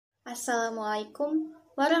Assalamualaikum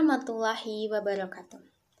warahmatullahi wabarakatuh.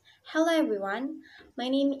 Hello everyone, my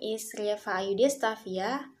name is Riefa Ayu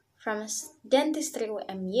Destavia from Dentistry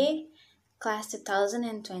UMY, class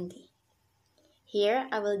 2020. Here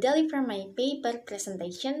I will deliver my paper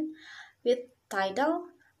presentation with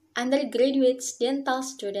title Undergraduates Dental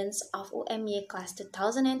Students of UMY class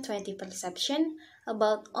 2020 Perception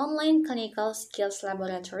about Online Clinical Skills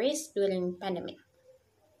Laboratories During Pandemic.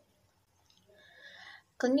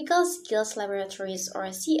 Clinical Skills Laboratories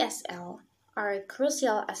or CSL are a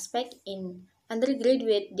crucial aspect in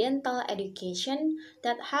undergraduate dental education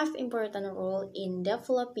that have important role in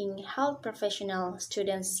developing health professional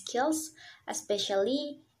student skills,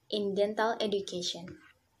 especially in dental education.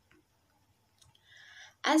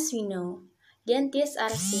 As we know, dentists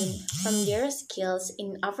are seen from their skills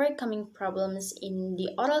in overcoming problems in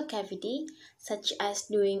the oral cavity, such as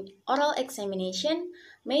doing oral examination,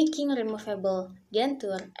 making removable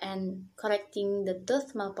denture, and correcting the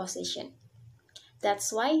tooth malposition.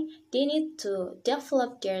 That's why they need to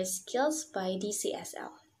develop their skills by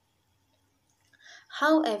DCSL.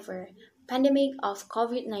 However, pandemic of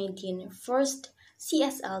COVID-19 forced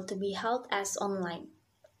CSL to be held as online.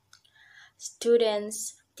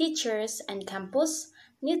 Students, teachers, and campus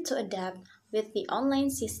need to adapt with the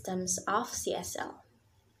online systems of CSL.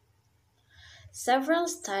 Several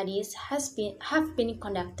studies have been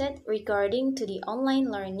conducted regarding to the online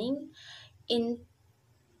learning in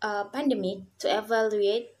a pandemic to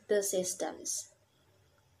evaluate the systems.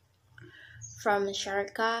 From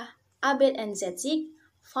Sharka, Abed, and Zetzik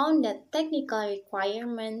found that technical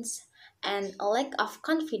requirements and a lack of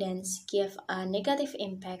confidence give a negative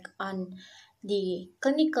impact on the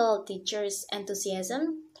clinical teachers'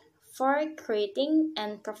 enthusiasm for creating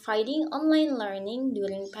and providing online learning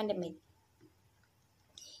during pandemic.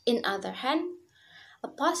 In other hand, a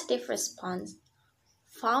positive response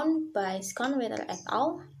found by Sconweather et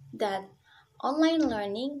al. That online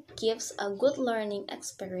learning gives a good learning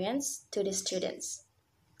experience to the students.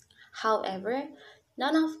 However,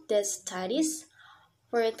 none of these studies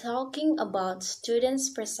were talking about students'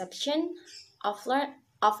 perception of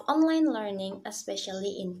online learning,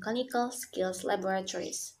 especially in clinical skills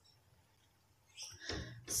laboratories.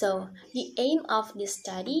 So, the aim of this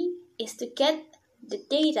study is to get the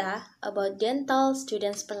data about dental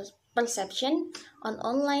students' perception on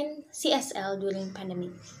online CSL during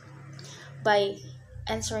pandemic. By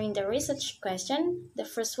answering the research question, the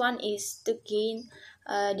first one is to gain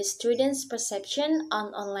the students' perception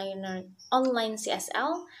on online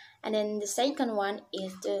CSL, and then the second one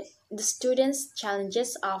is the students'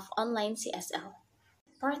 challenges of online CSL.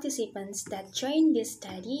 Participants that joined this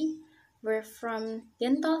study were from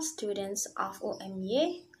dental students of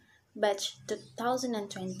UMY, batch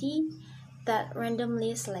 2020, that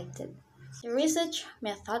randomly selected. The research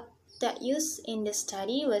method that used in the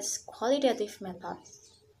study was qualitative method.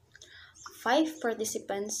 5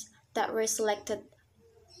 participants that were selected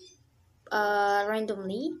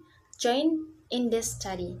randomly joined in this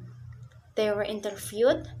study. They were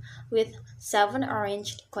interviewed with 7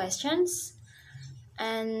 arranged questions,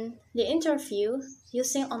 and the interview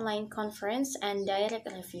using online conference and direct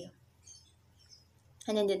review.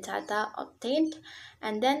 And then the data obtained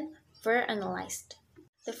and then were analyzed.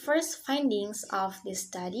 The first findings of this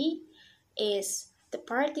study is the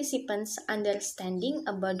participants' understanding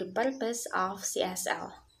about the purpose of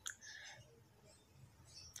CSL.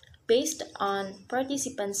 Based on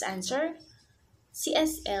participants' answer,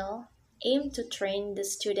 CSL aimed to train the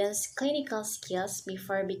students' clinical skills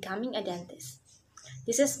before becoming a dentist.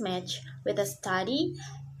 This is matched with a study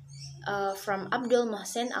from Abdul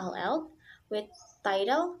Mohsen Al with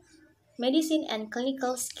title Medicine and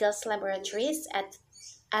Clinical Skills Laboratories at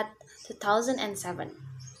 2007.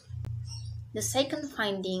 The second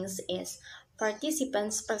findings is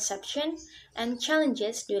participants' perception and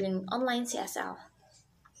challenges during online CSL.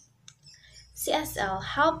 CSL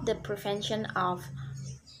helped the prevention of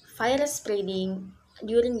virus spreading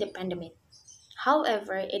during the pandemic.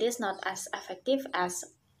 However, it is not as effective as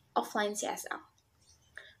offline CSL.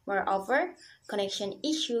 Moreover, connection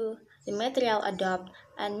issue, the material adopted,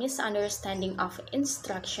 and misunderstanding of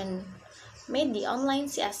instruction made the online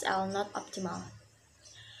CSL not optimal.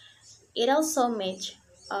 It also matched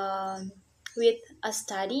with a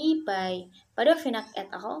study by Padovinak et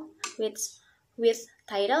al. with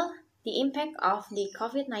title The Impact of the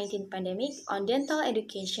COVID-19 Pandemic on Dental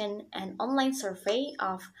Education and Online Survey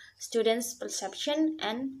of Students' Perception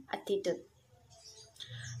and Attitude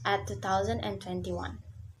at 2021.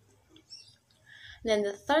 Then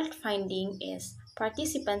the third finding is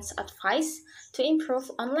participants' advice to improve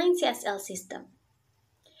online CSL system.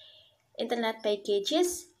 Internet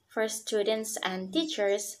packages for students and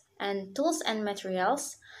teachers, and tools and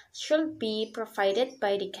materials should be provided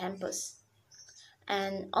by the campus.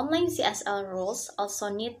 And online CSL rules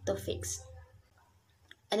also need to fix.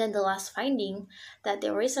 And then the last finding that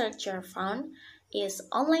the researcher found is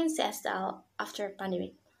online CSL after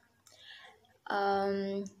pandemic.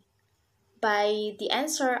 By the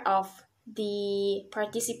answer of the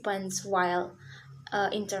participants while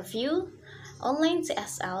interview, online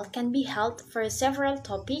CSL can be held for several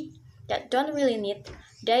topics that don't really need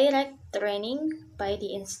direct training by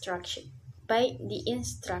the instructor.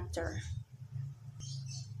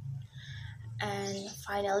 And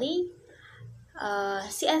finally,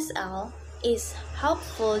 CSL is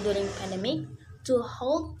helpful during pandemic to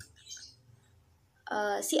hold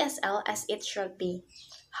CSL as it should be.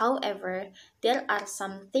 However, there are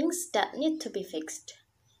some things that need to be fixed.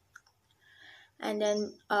 And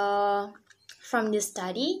then from this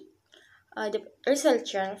study, the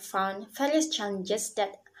researcher found various challenges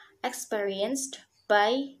that experienced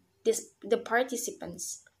by the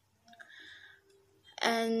participants.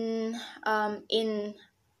 And in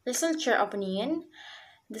researcher opinion,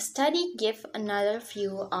 the study gave another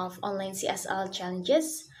view of online CSL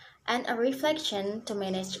challenges and a reflection to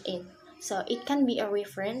manage it. So it can be a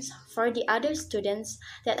reference for the other students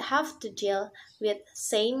that have to deal with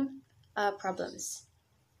same problems.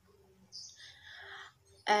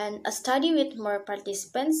 And a study with more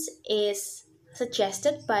participants is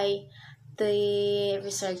suggested by the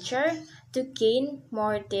researcher to gain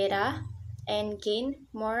more data and gain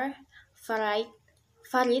more varied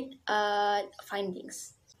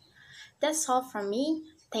findings. That's all from me.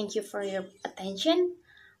 Thank you for your attention.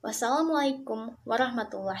 Wassalamualaikum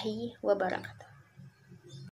warahmatullahi wabarakatuh.